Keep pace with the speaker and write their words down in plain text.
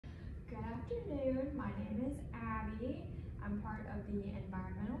afternoon. My name is Abby. I'm part of the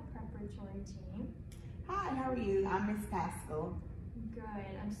environmental preparatory team. Hi, how are you? I'm Miss Pascal. Good.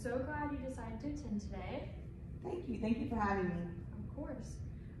 I'm so glad you decided to attend today. Thank you. Thank you for having me. Of course.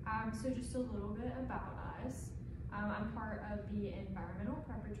 So just a little bit about us. I'm part of the environmental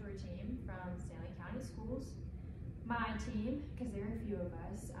preparatory team from Stanley County Schools. My team, because there are a few of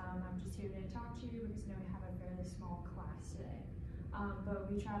us, I'm just here to talk to you because I know we have a fairly small class today.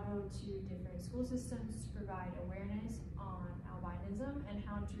 But we travel to different school systems to provide awareness on albinism and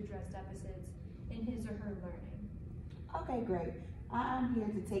how to address deficits in his or her learning. Okay, great. I'm here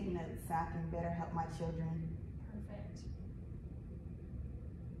to take notes so I can better help my children. Perfect.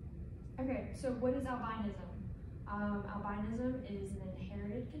 Okay, so what is albinism? Albinism is an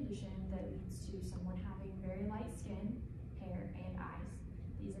inherited condition that leads to someone having very light skin, hair, and eyes.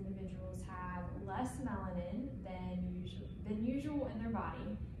 These individuals have less melanin than usual in their body,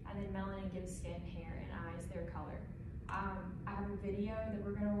 and then melanin gives skin, hair, and eyes their color. I have a video that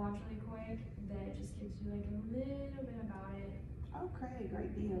we're going to watch really quick that just gives you like a little bit about it. Okay,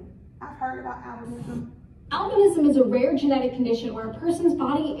 great deal. I've heard about albinism. Albinism is a rare genetic condition where a person's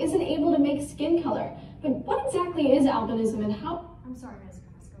body isn't able to make skin color. But what exactly is albinism and how? I'm sorry, Ms.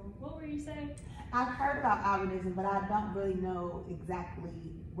 Pascal. What were you saying? I've heard about albinism, but I don't really know exactly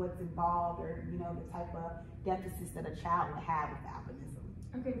what's involved or, the type of deficits that a child would have with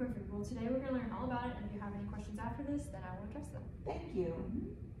albinism. Okay, perfect. Well, today we're going to learn all about it, and if you have any questions after this, then I will address them. Thank you.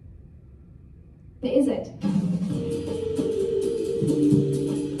 Is it?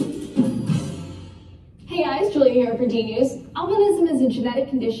 Hey guys, Julia here for D News. Albinism is a genetic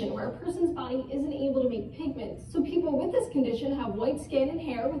condition where a person's body isn't able to make pigments, so people with this condition have white skin and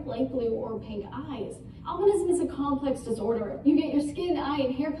hair with light blue or pink eyes. Albinism is a complex disorder. You get your skin, eye,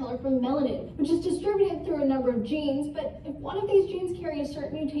 and hair color from melanin, which is distributed through a number of genes, but if one of these genes carry a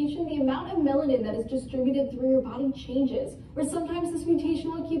certain mutation, the amount of melanin that is distributed through your body changes, or sometimes this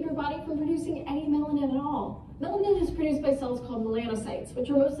mutation will keep your body from producing any melanin at all. Melanin is produced by cells called melanocytes,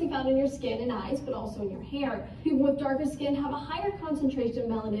 which are mostly found in your skin and eyes, but also in your hair. People with darker skin have a higher concentration of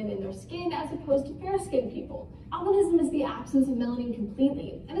melanin in their skin as opposed to fair-skinned people. Albinism is the absence of melanin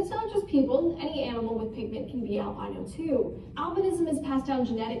completely, and it's not just people. Any animal with pigment can be albino too. Albinism is passed down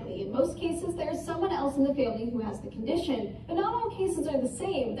genetically. In most cases, there is someone else in the family who has the condition, but not all cases are the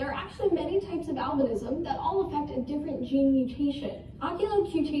same. There are actually many types of albinism that all affect a different gene mutation.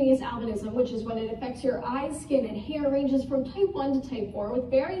 Oculocutaneous albinism, which is when it affects your eyes, skin, and hair, ranges from type 1 to type 4 with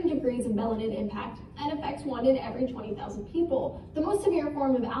varying degrees of melanin impact and affects 1 in every 20,000 people. The most severe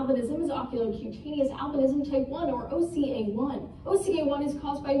form of albinism is oculocutaneous albinism type 1 or OCA1. OCA1 is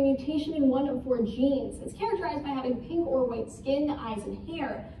caused by a mutation in one of 4 genes. It's characterized by having pink or white skin, eyes, and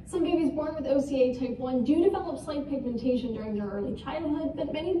hair. Some babies born with OCA type 1 do develop slight pigmentation during their early childhood,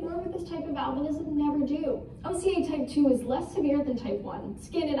 but many born with this type of albinism never do. OCA type 2 is less severe than type 1.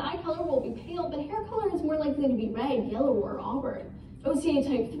 Skin and eye color will be pale, but hair color is more likely to be red, yellow, or auburn. OCA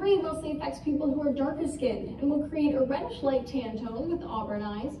type 3 mostly affects people who are darker skinned and will create a reddish light tan tone with auburn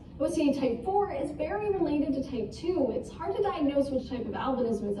eyes. OCA type 4 is very related to type 2. It's hard to diagnose which type of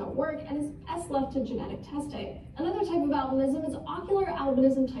albinism is at work and is best left to genetic testing. Another type of albinism is ocular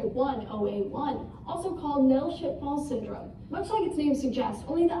albinism type 1, OA1, also called Nettle-Ship-Fall syndrome. Much like its name suggests,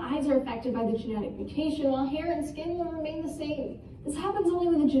 only the eyes are affected by the genetic mutation, while hair and skin will remain the same. This happens only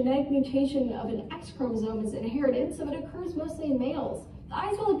when the genetic mutation of an X chromosome is inherited, so it occurs mostly in males. The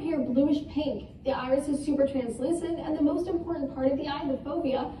eyes will appear bluish pink. The iris is super translucent, and the most important part of the eye, the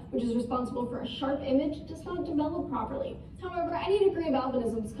fovea, which is responsible for a sharp image, does not develop properly. However, any degree of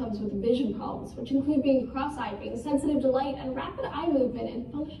albinism comes with vision problems, which include being cross-eyed, being sensitive to light, and rapid eye movement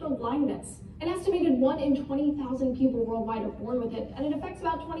and functional blindness. An estimated 1 in 20,000 people worldwide are born with it, and it affects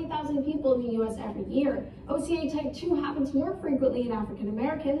about 20,000 people in the U.S. every year. OCA type 2 happens more frequently in African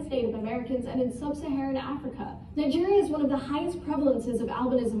Americans, Native Americans, and in sub-Saharan Africa. Nigeria is one of the highest prevalences of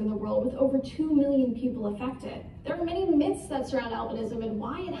albinism in the world, with over 2 million people affected. There are many myths that surround albinism and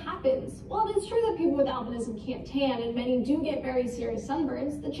why it happens. While it is true that people with albinism can't tan, and many do get very serious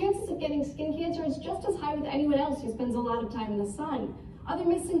sunburns, the chances of getting skin cancer is just as high with anyone else who spends a lot of time in the sun. Other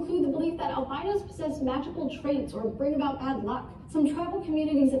myths include the belief that albinos possess magical traits or bring about bad luck. Some tribal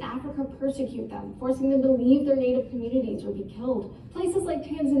communities in Africa persecute them, forcing them to leave their native communities or be killed. Places like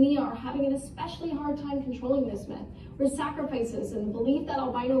Tanzania are having an especially hard time controlling this myth, where sacrifices and the belief that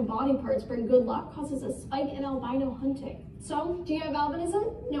albino body parts bring good luck causes a spike in albino hunting. So, do you have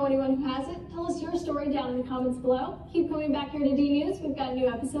albinism? Know anyone who has it? Tell us your story down in the comments below. Keep coming back here to D News. We've got new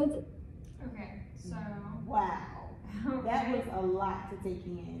episodes. Okay, so... Wow. That was a lot to take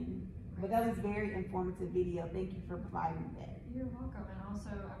in, but that was a very informative video. Thank you for providing that. You're welcome, and also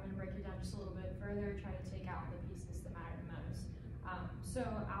I'm going to break it down just a further, try to take out the pieces that matter the most. So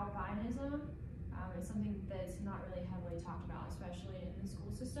albinism is something that's not really heavily talked about, especially in the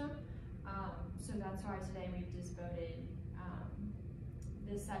school system. So that's why today we've just devoted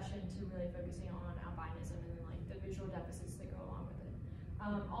this session to really focusing on albinism and then like the visual deficits that go along with it.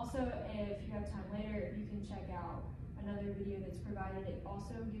 Also, if you have time later, you can check out another video that's provided. It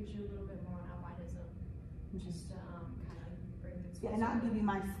also gives you a little bit more on albinism, just to kind of bring things. Yeah, and I'll give you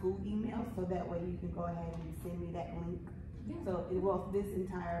my school email so that way you can go ahead and send me that link. Yeah. So it will this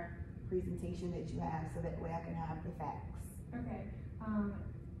entire presentation that you have, so that way I can have the facts. Okay.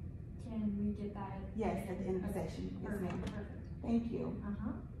 Can we get that? Yes, at the end of the session. Yes, Perfect. ma'am. Perfect. Thank you.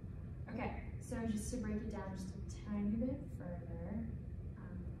 Okay, so just to break it down just a tiny bit further,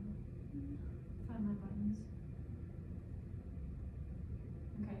 find my buttons.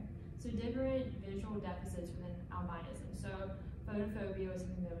 Okay, so different visual deficits within albinism. So photophobia was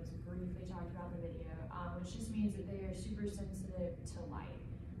something that was briefly talked about in the video, which just means that they are super sensitive to light.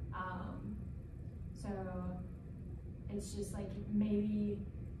 So it's just like maybe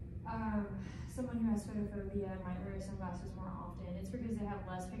someone who has photophobia might wear sunglasses more often. It's because they have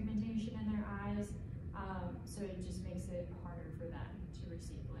less pigmentation in their eyes, so it just makes it harder for them to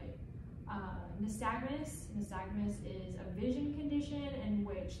receive light. Nystagmus is a vision condition in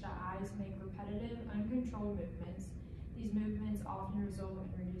which the eyes make repetitive, uncontrolled movements. These movements often result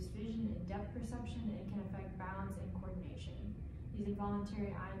in reduced vision and depth perception and can affect balance and coordination. These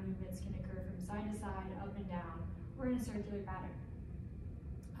involuntary eye movements can occur from side to side, up and down, or in a circular pattern.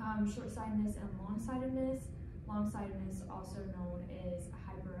 Short-sightedness and long-sightedness. Long-sightedness, also known as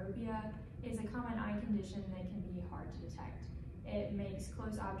hyperopia, is a common eye condition that can be hard to detect. It makes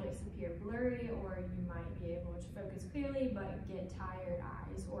close objects appear blurry, or you might be able to focus clearly but get tired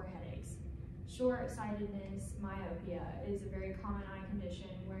eyes or headaches. Short-sightedness, myopia, is a very common eye condition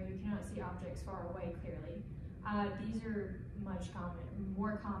where you cannot see objects far away clearly. These are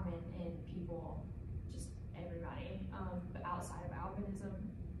more common in people, just everybody, but outside of albinism.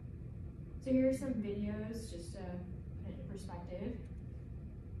 So here are some videos just to put it in perspective.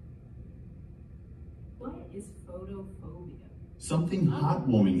 What is photophobia? Something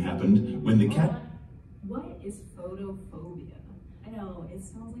heartwarming happened when the cat... What is photophobia? I know, it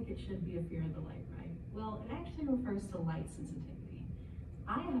sounds like it should be a fear of the light, right? Well, it actually refers to light sensitivity.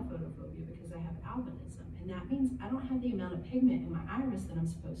 I have photophobia because I have albinism, and that means I don't have the amount of pigment in my iris that I'm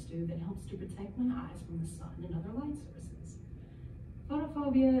supposed to that helps to protect my eyes from the sun and other light sources.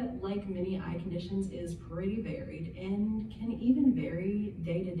 Photophobia, like many eye conditions, is pretty varied and can even vary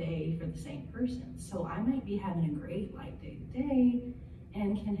day to day for the same person. So I might be having a great light day to day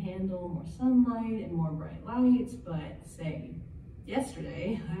and can handle more sunlight and more bright lights, but say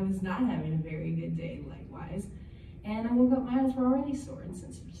yesterday I was not having a very good day light-wise, and I woke up, my eyes were already sore and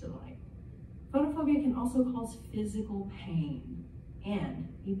sensitive to the light. Photophobia can also cause physical pain, and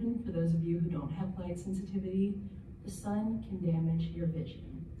even for those of you who don't have light sensitivity, the sun can damage your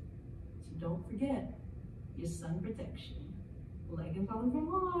vision. So don't forget your sun protection. Like and follow for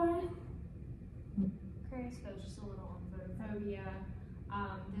more. Okay, so that was just a little on photophobia.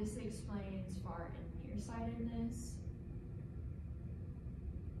 This explains far and nearsightedness.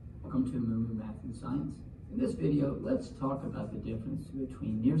 Welcome to Moo Math and Science. In this video, let's talk about the difference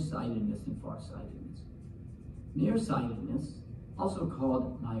between nearsightedness and farsightedness. Nearsightedness, also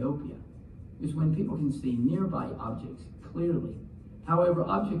called myopia, is when people can see nearby objects clearly. However,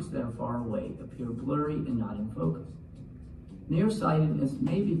 objects that are far away appear blurry and not in focus. Nearsightedness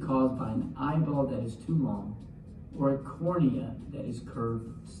may be caused by an eyeball that is too long or a cornea that is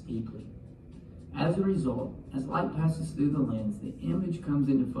curved steeply. As a result, as light passes through the lens, the image comes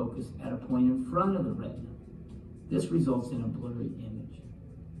into focus at a point in front of the retina. This results in a blurry image.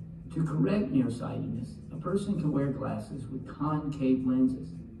 To correct nearsightedness, a person can wear glasses with concave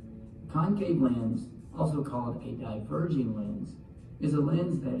lenses. Concave lens, also called a diverging lens, is a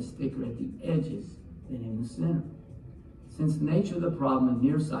lens that is thicker at the edges than in the center. Since the nature of the problem of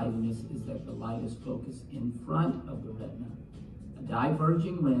nearsightedness is that the light is focused in front of the retina, a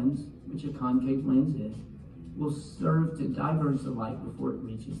diverging lens, which a concave lens is, will serve to diverge the light before it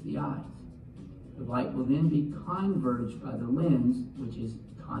reaches the eyes. The light will then be converged by the lens, which is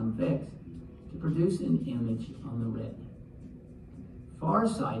convex, to produce an image on the retina.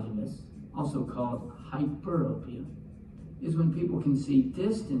 Farsightedness, also called hyperopia, is when people can see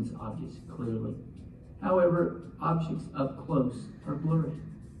distant objects clearly. However, objects up close are blurry.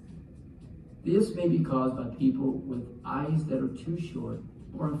 This may be caused by people with eyes that are too short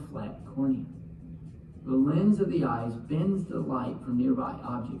or a flat cornea. The lens of the eyes bends the light from nearby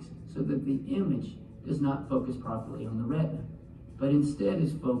objects so that the image does not focus properly on the retina, but instead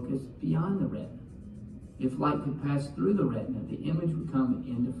is focused beyond the retina. If light could pass through the retina, the image would come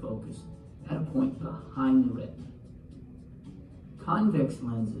into focus at a point behind the retina. Convex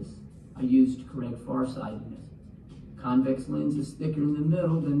lenses are used to correct farsightedness. A convex lens is thicker in the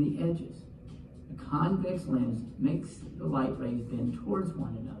middle than the edges. A convex lens makes the light rays bend towards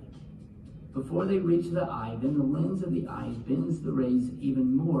one another. Before they reach the eye, then the lens of the eye bends the rays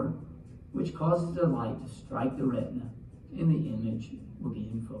even more, which causes the light to strike the retina, and the image will be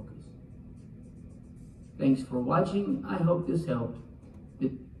in focus. Thanks for watching. I hope this helped.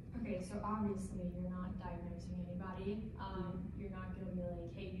 Okay, so obviously you're not diagnosing anybody. You're not going to be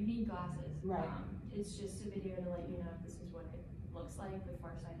like, hey, you need glasses. Right. It's just a video to let you know if this is what it looks like with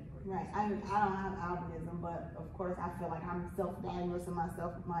farsighted workers. Right. I don't have albinism, but of course I feel like I'm self-diagnosing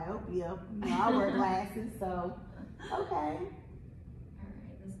myself with myopia. You know, I wear glasses, so okay.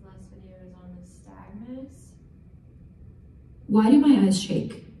 Alright, this last video is on nystagmus. Why do my eyes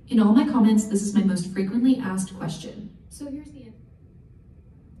shake? In all my comments, this is my most frequently asked question. So here's the answer.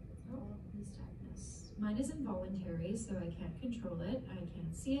 Oh, nystagmus. Mine is involuntary, so I can't control it, I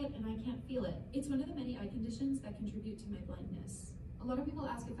can't see it, and I can't feel it. It's one of the many eye conditions that contribute to my blindness. A lot of people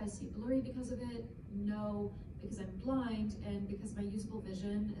ask if I see blurry because of it. No, because I'm blind and because my usable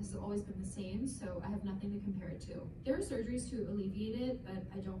vision has always been the same, so I have nothing to compare it to. There are surgeries to alleviate it, but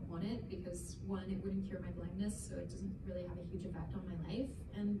I don't want it because one, it wouldn't cure my blindness, so it doesn't really have a huge effect on my life,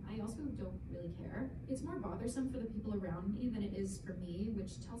 and I also don't really care. It's more bothersome for the people around me than it is for me,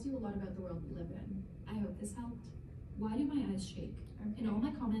 which tells you a lot about the world we live in. I hope this helped. Why do my eyes shake? Okay. In all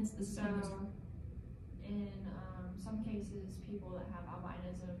my comments, this is my most... In some cases, people that have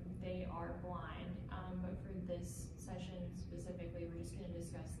albinism, they are blind, but for this session specifically, we're just going to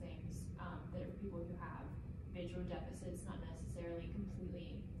discuss things that are people who have visual deficits, not necessarily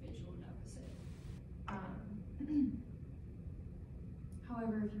completely visual deficit.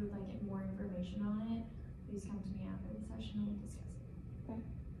 However, if you would like more information on it, please come to me after the session and we'll discuss it. Okay.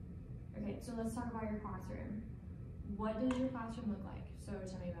 Okay, so let's talk about your classroom. What does your classroom look like? So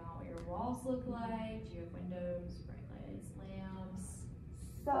tell me about what your walls look like. Do you have windows, bright lights, lamps?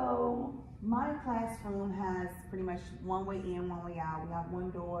 So my classroom has pretty much one way in, one way out. We have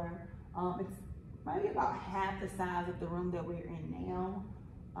one door. It's maybe about half the size of the room that we're in now.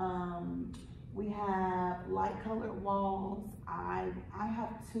 We have light colored walls. I have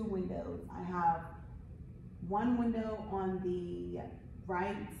two windows. I have one window on the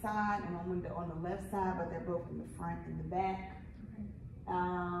right side and one window on the left side, but they're both in the front and the back.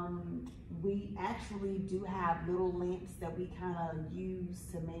 We actually do have little lamps that we kind of use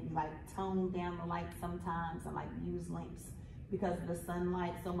to maybe like tone down the light sometimes, and like use lamps because of the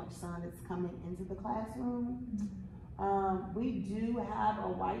sunlight, so much sun that's coming into the classroom. We do have a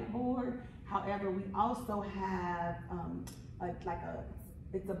whiteboard. However, we also have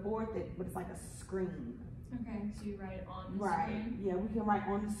it's a board but it's like a screen. Okay, so you write on the Right. screen? Yeah, we can write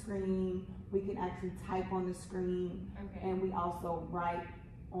on the screen. We can actually type on the screen. Okay. And we also write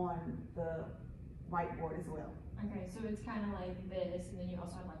on the whiteboard as well. Okay, so it's kind of like this, and then you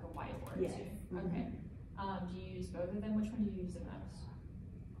also have like a whiteboard Yes. too. Mhm. Okay. Do you use both of them? Which one do you use the most?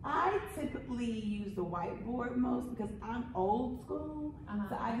 I typically use the whiteboard most because I'm old school.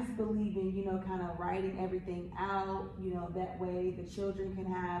 So I just believe in, you know, kind of writing everything out, you know, that way the children can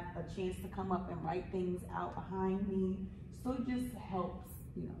have a chance to come up and write things out behind me. So it just helps,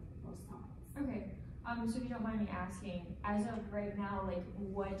 you know, most times. Okay. So if you don't mind me asking, as of right now, like,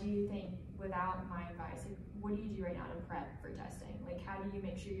 what do you think, without my advice, like, what do you do right now to prep for testing? Like, how do you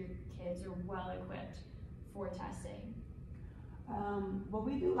make sure your kids are well equipped for testing? Well,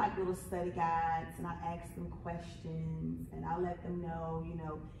 we do like little study guides, and I ask them questions, and I let them know, you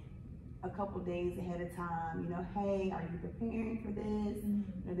know, a couple days ahead of time, you know, hey, are you preparing for this? You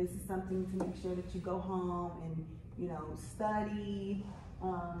know, this is something to make sure that you go home and, you know, study.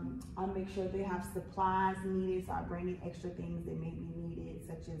 I make sure they have supplies needed, so I bring in extra things that may be needed,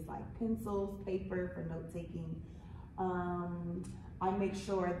 such as like pencils, paper for note taking. I make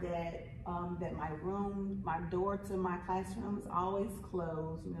sure that that my door to my classroom is always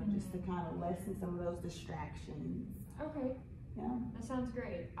closed, you know, just to kind of lessen some of those distractions. Okay. Yeah. That sounds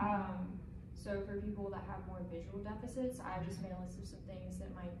great. So for people that have more visual deficits, I've just made a list of some things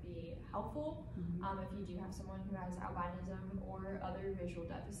that might be helpful. If you do have someone who has albinism or other visual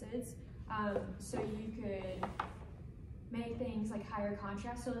deficits. So you could make things like higher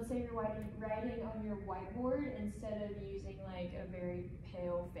contrast. So let's say you're writing on your whiteboard, instead of using like a very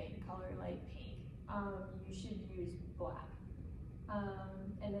pale faint color like pink, you should use black.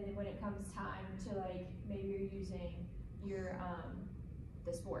 And then when it comes time to, like, maybe you're using your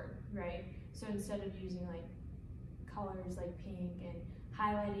this board, right? So instead of using like colors like pink and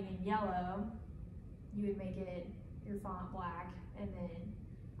highlighting in yellow, you would make it your font black and then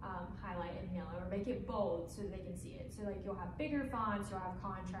highlight in yellow, or make it bold so that they can see it. So like you'll have bigger fonts, you'll have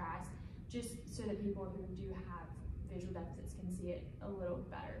contrast, just so that people who do have visual deficits can see it a little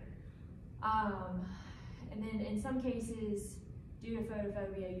better. And then in some cases, due to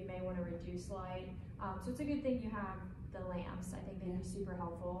photophobia, you may want to reduce light. So it's a good thing you have the lamps. I think they'd be super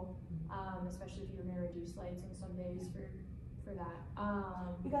helpful, especially if you're going to reduce lights on some days for that.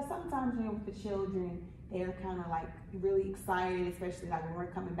 Because sometimes, you know, with the children, they're kind of like really excited, especially like when we're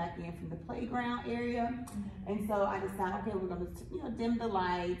coming back in from the playground area. And so I decided, okay, we're going to, you know, dim the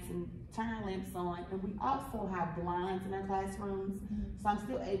lights and turn our lamps on. And we also have blinds in our classrooms. So I'm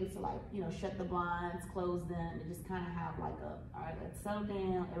still able to, like, you know, shut the blinds, close them, and just kind of have like a, all right, let's settle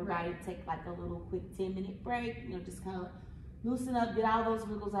down. Everybody take like a little quick 10-minute break, you know, just kind of loosen up, get all those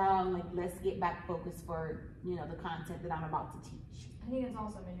wiggles out, and like, let's get back focused for, you know, the content that I'm about to teach. I think it's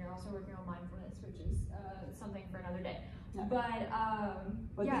awesome, and you're also working on mindfulness, which is something for another day. Yeah.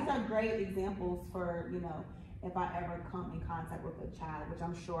 But yeah. These are great examples for, you know, if I ever come in contact with a child, which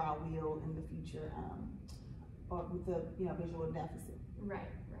I'm sure I will in the future, or with a, you know, visual deficit. Right.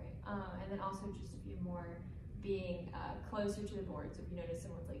 And then also just a few more, being closer to the board. So if you notice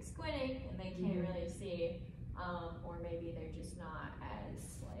someone's like squinting and they can't really see, or maybe they're just not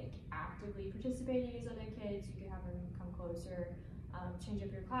as like actively participating as other kids, you could have them come closer. Change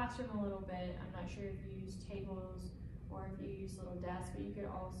up your classroom a little bit. I'm not sure if you use tables or if you use little desks, but you could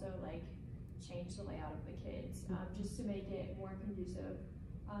also like change the layout of the kids, just to make it more conducive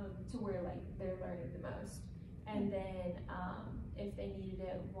to where like they're learning the most. And then if they needed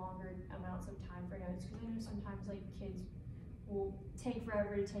it, longer amounts of time for notes, because I know sometimes like kids will take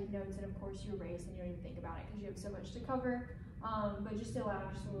forever to take notes, and of course you erase and you don't even think about it because you have so much to cover, but just allow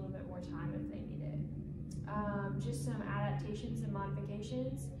just a little bit more time if they need it. Just some adaptations and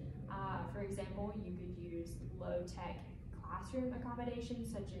modifications. For example, you could use low-tech classroom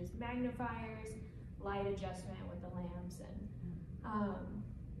accommodations such as magnifiers, light adjustment with the lamps, and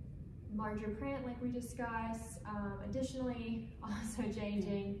larger print like we discussed. Additionally, also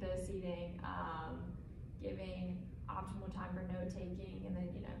changing the seating, giving optimal time for note taking, and then,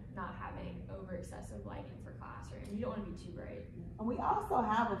 you know, not having over excessive lighting for classroom. You don't want to be too bright. And we also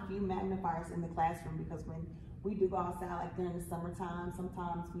have a few magnifiers in the classroom, because when we do go outside, like during the summertime,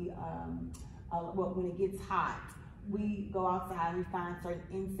 sometimes we, when it gets hot, we go outside and we find certain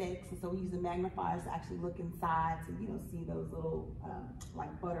insects, and so we use the magnifiers to actually look inside to, you know, see those little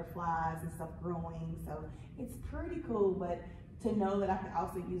like butterflies and stuff growing. So it's pretty cool, but to know that I can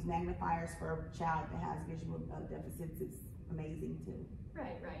also use magnifiers for a child that has visual deficits is amazing too.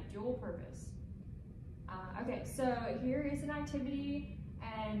 Right, dual purpose. Okay, so here is an activity,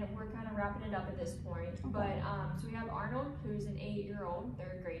 and we're kind of wrapping it up at this point. Okay. But so we have Arnold, who's an 8-year-old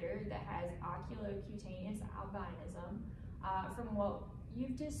third grader that has oculocutaneous albinism. From what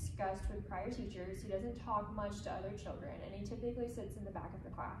you've discussed with prior teachers, he doesn't talk much to other children, and he typically sits in the back of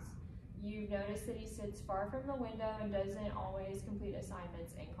the class. You've noticed that he sits far from the window and doesn't always complete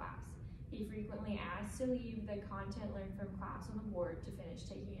assignments in class. He frequently asks to leave the content learned from class on the board to finish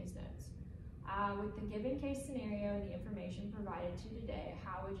taking his notes. With the given case scenario and the information provided to you today,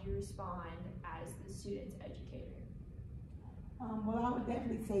 how would you respond as the student's educator? Well, I would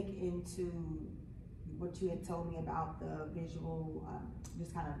definitely take into what you had told me about the visual,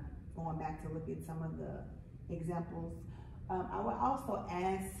 just kind of going back to look at some of the examples. I would also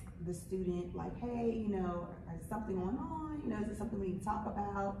ask the student, like, hey, you know, is something going on? You know, is it something we need to talk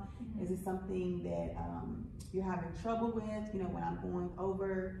about? Is it something that you're having trouble with, you know, when I'm going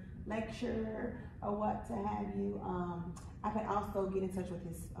over lecture or what to have you? I could also get in touch with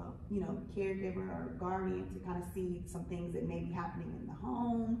his, you know, caregiver or guardian to kind of see some things that may be happening in the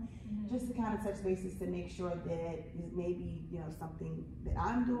home, just to kind of touch bases to make sure that it may be, you know, something that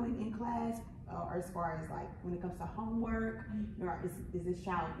I'm doing in class, or as far as like when it comes to homework, you know, is this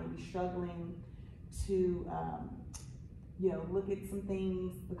child maybe struggling to, you know, look at some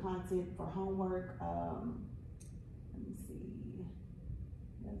things, the content for homework. Let me see,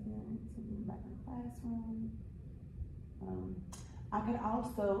 something back in the classroom. I could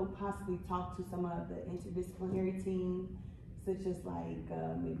also possibly talk to some of the interdisciplinary team, such as like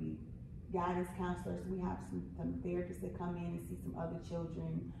maybe guidance counselors. We have some therapists that come in and see some other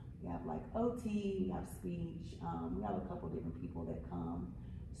children. We have like OT, we have speech, we have a couple different people that come.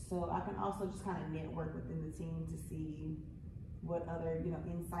 So I can also just kind of network within the team to see what other, you know,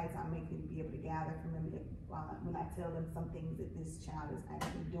 insights I may be able to gather from them when I tell them some things that this child is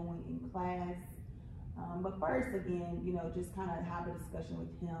actually doing in class. But first, again, you know, just kind of have a discussion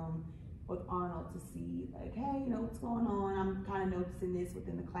with him, with Arnold to see like, hey, you know, what's going on? I'm kind of noticing this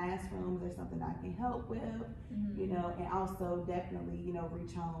within the classroom. Is there something I can help with? You know, and also definitely, you know,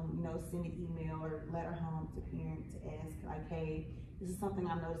 reach home, you know, send an email or letter home to parents to ask like, hey, this is something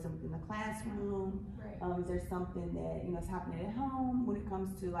I'm noticing within the classroom. Right. Is there something that, you know, is happening at home when it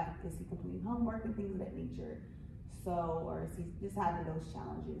comes to like, is he completing homework and things of that nature? So, or is he just having those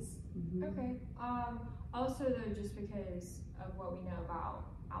challenges? Okay. Also though, just because of what we know about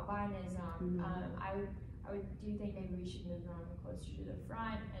albinism, I would do think maybe we should move him closer to the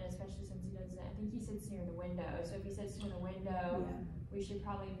front, and especially since he doesn't, I think he sits near the window. So if he sits near the window, we should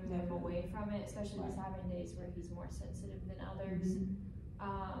probably move him away from it, especially if he's having days where he's more sensitive than others.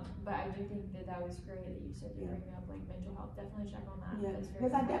 But I do think that was great that you said to bring up like mental health. Definitely check on that. Yeah,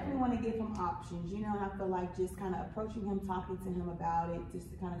 because I definitely want to give him options, you know, and I feel like just kind of approaching him, talking to him about it,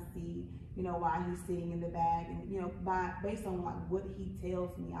 just to kind of see, you know, why he's sitting in the bag, and you know, based on like what he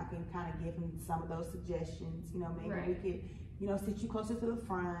tells me, I can kind of give him some of those suggestions. You know, maybe we could, you know, sit you closer to the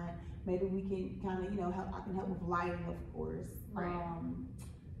front. Maybe we can kind of, you know, help. I can help with lighting, of course.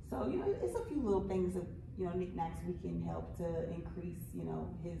 So you know, it's a few little things of, you know, knickknacks we can help to increase, you know,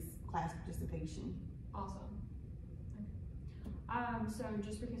 his class participation. Awesome. So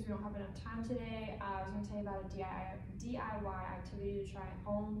just because we don't have enough time today, I was going to tell you about a DIY activity to try at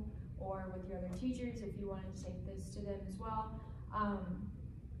home or with your other teachers if you wanted to take this to them as well.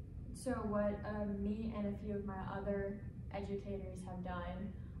 So what me and a few of my other educators have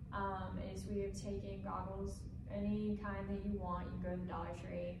done is we have taken goggles, any kind that you want. You can go to the Dollar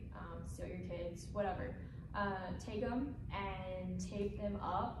Tree, steal your kids, whatever. Take them and tape them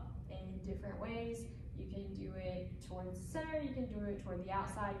up in different ways. You can do it towards the center, you can do it toward the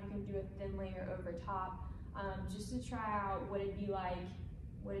outside, you can do a thin layer over top, just to try out what it'd be like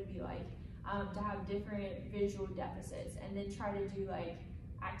to have different visual deficits, and then try to do like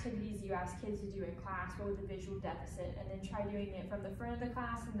activities you ask kids to do in class but with a visual deficit, and then try doing it from the front of the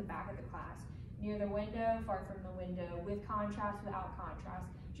class and the back of the class, near the window, far from the window, with contrast, without contrast,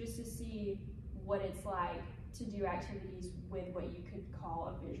 just to see what it's like to do activities with what you could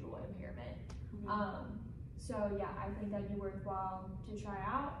call a visual impairment. So yeah, I think that'd be worthwhile to try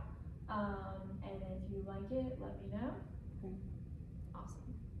out. And if you like it, let me know.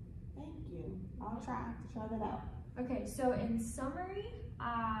 Awesome. Thank you. I'll try that out. Okay, so in summary,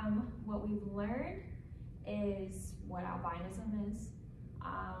 what we've learned is what albinism is,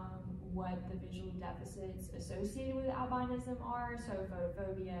 what the visual deficits associated with albinism are, so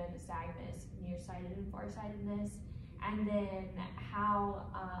photophobia, nystagmus, nearsighted and farsightedness, and then how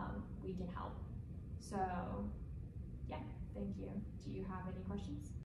we can help. So yeah, thank you. Do you have any questions?